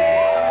ready?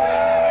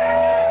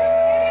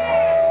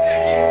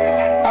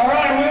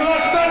 Alright, we're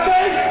Los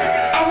Pepes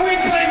and we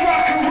play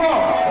rock and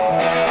roll.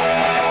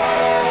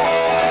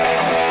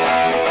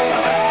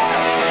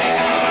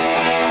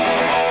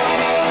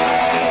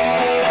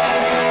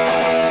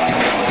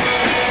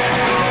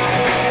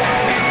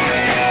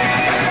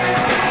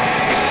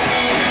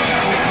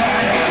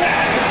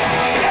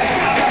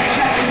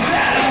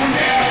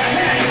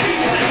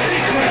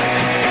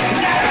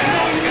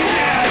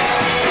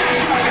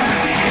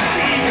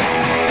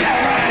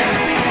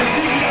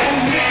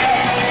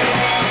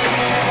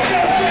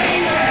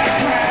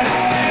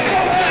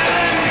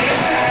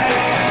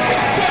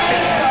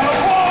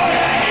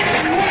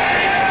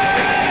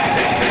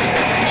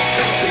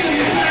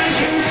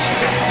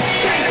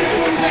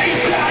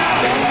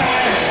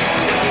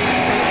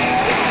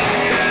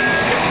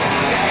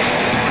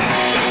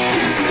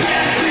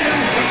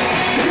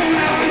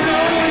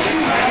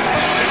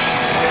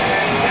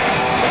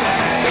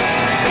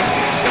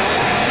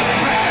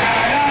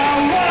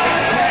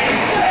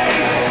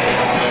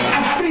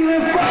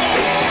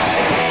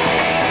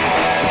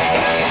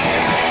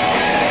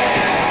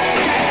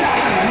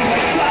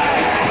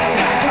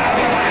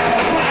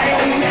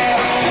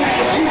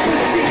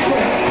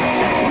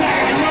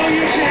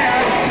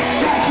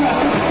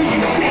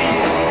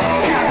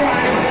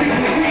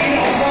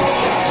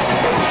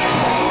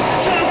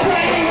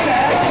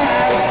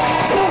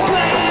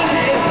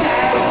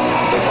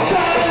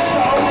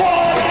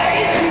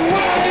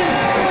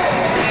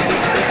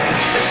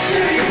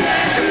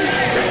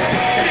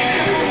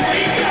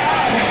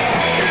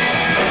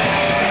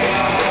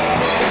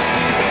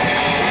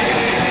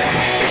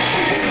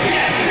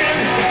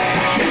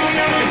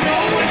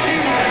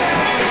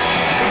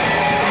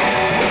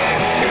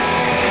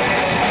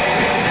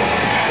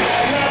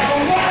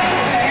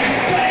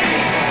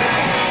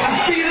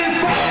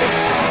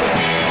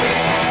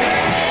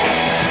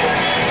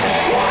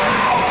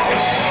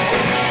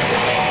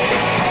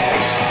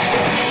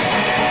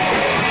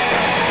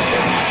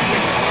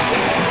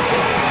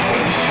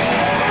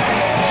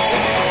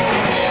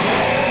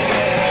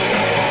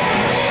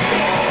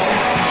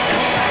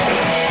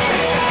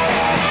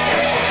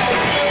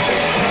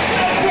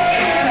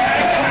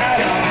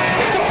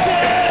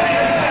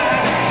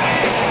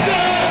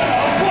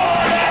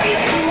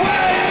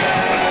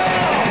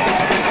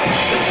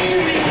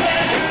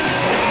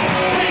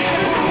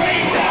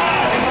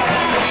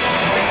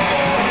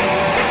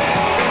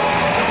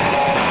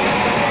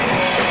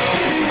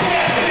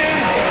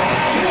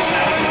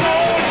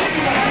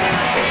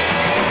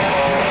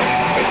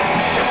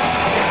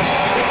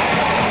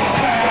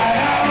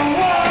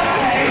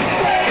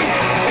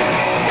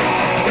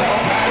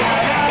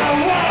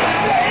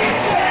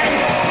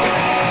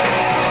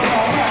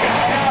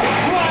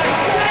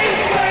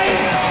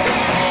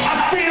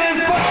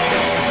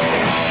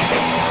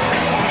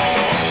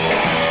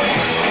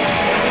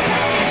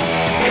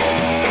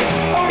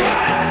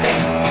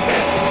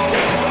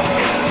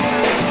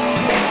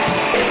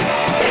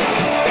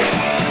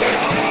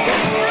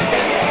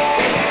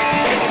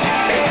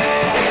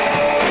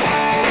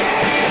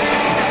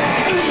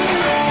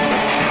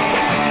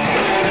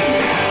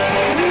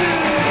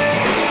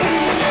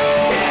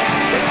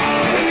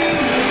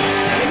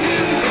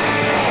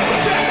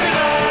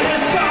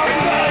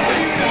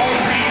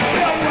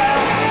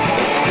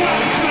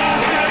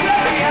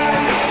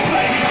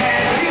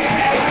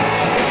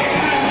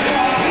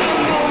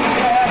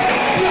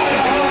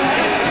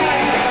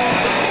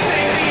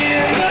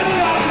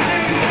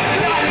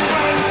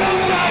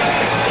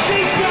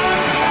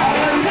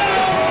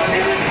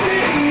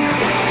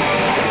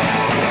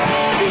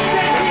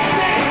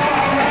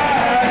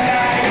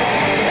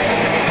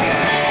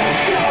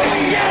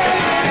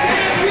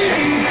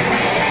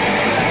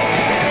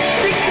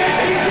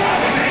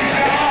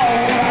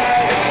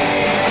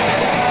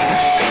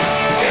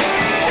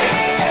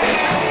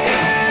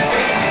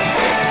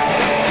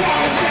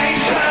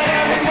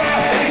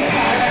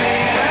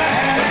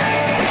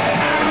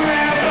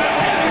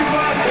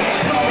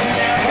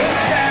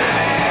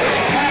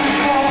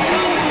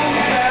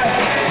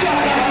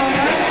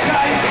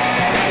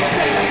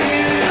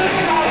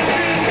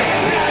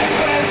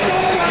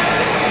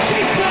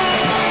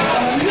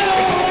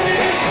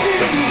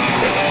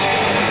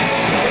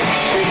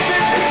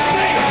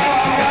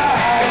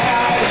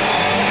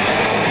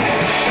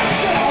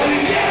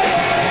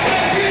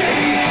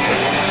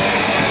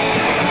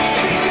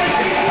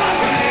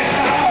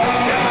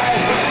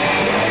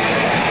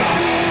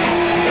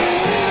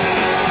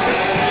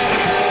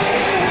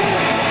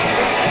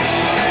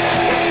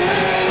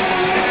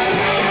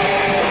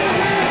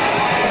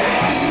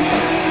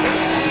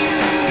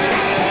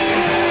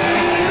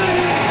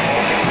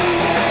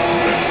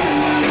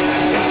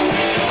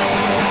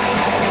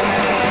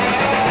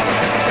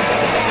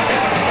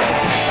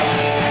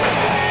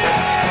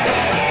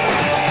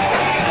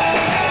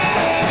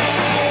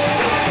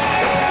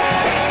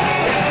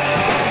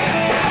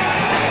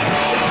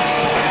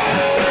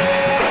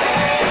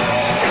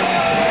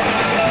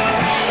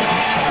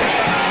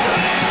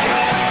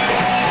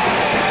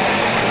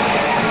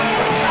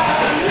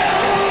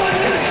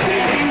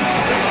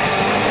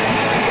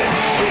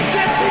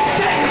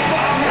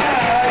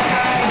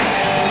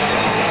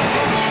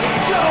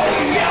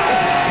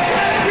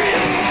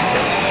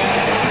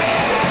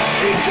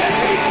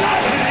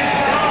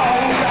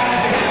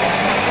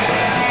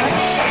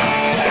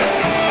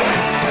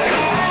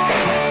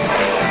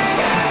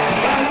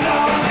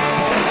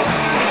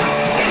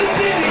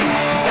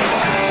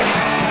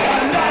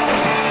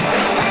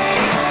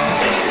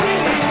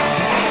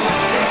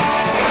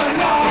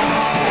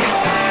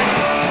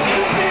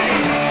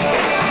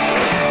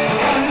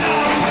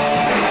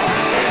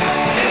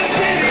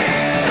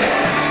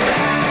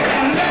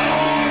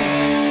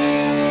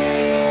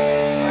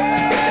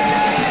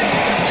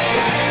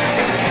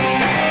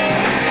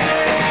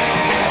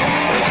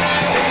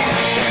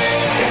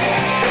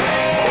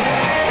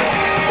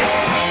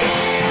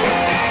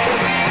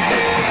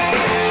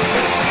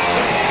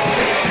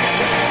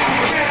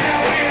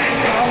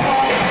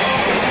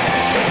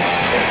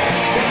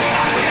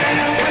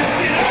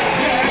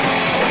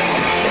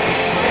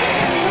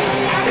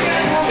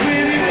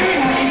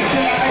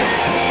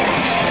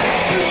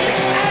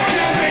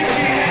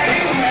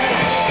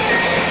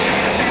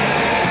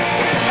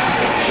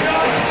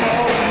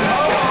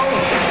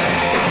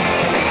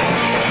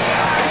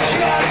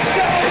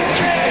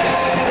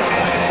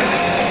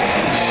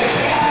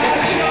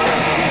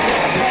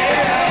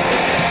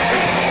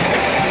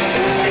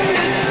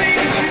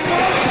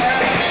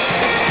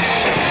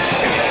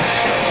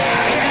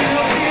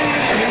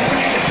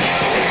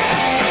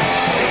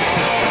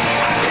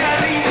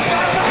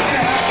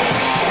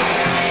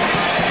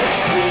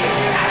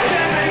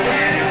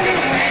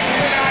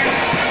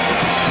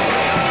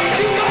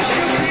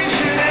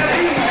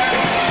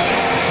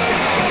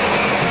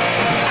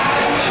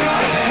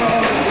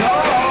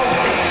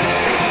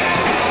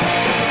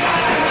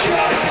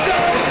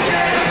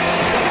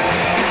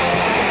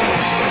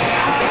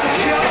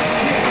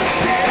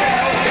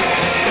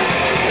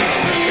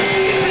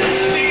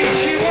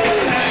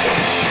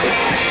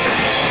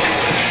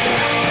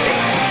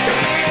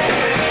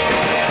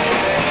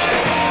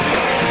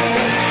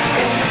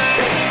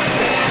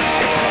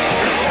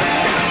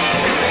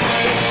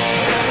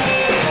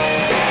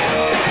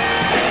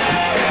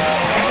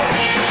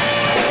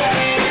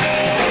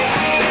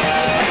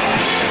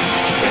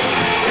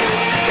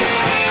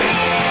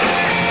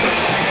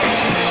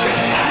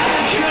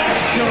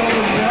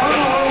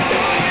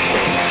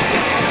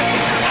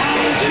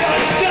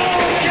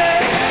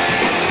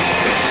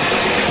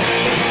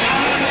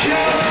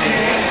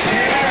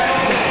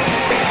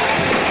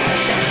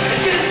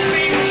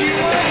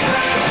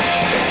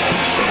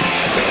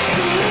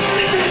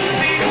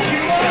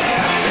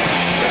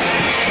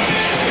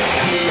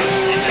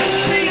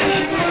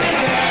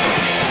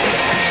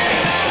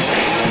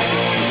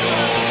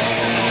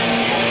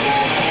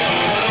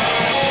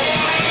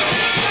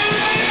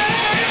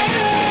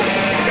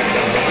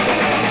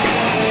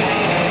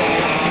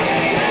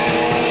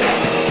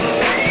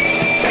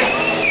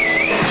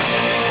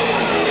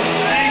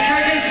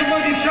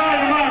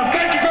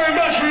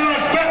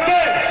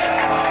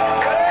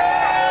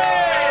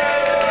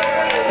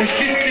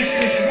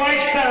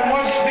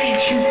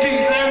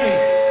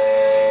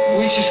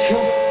 which is cool.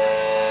 A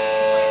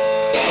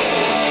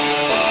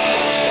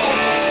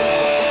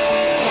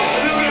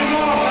little bit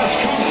more, that's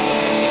cool.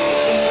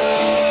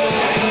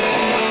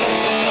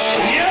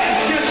 Yeah,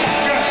 it's good, it's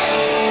good.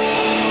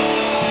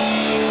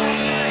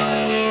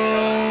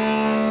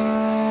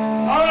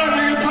 Alright,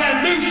 we're gonna play a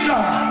new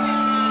song.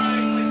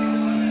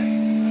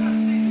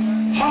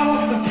 Hot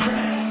off the press.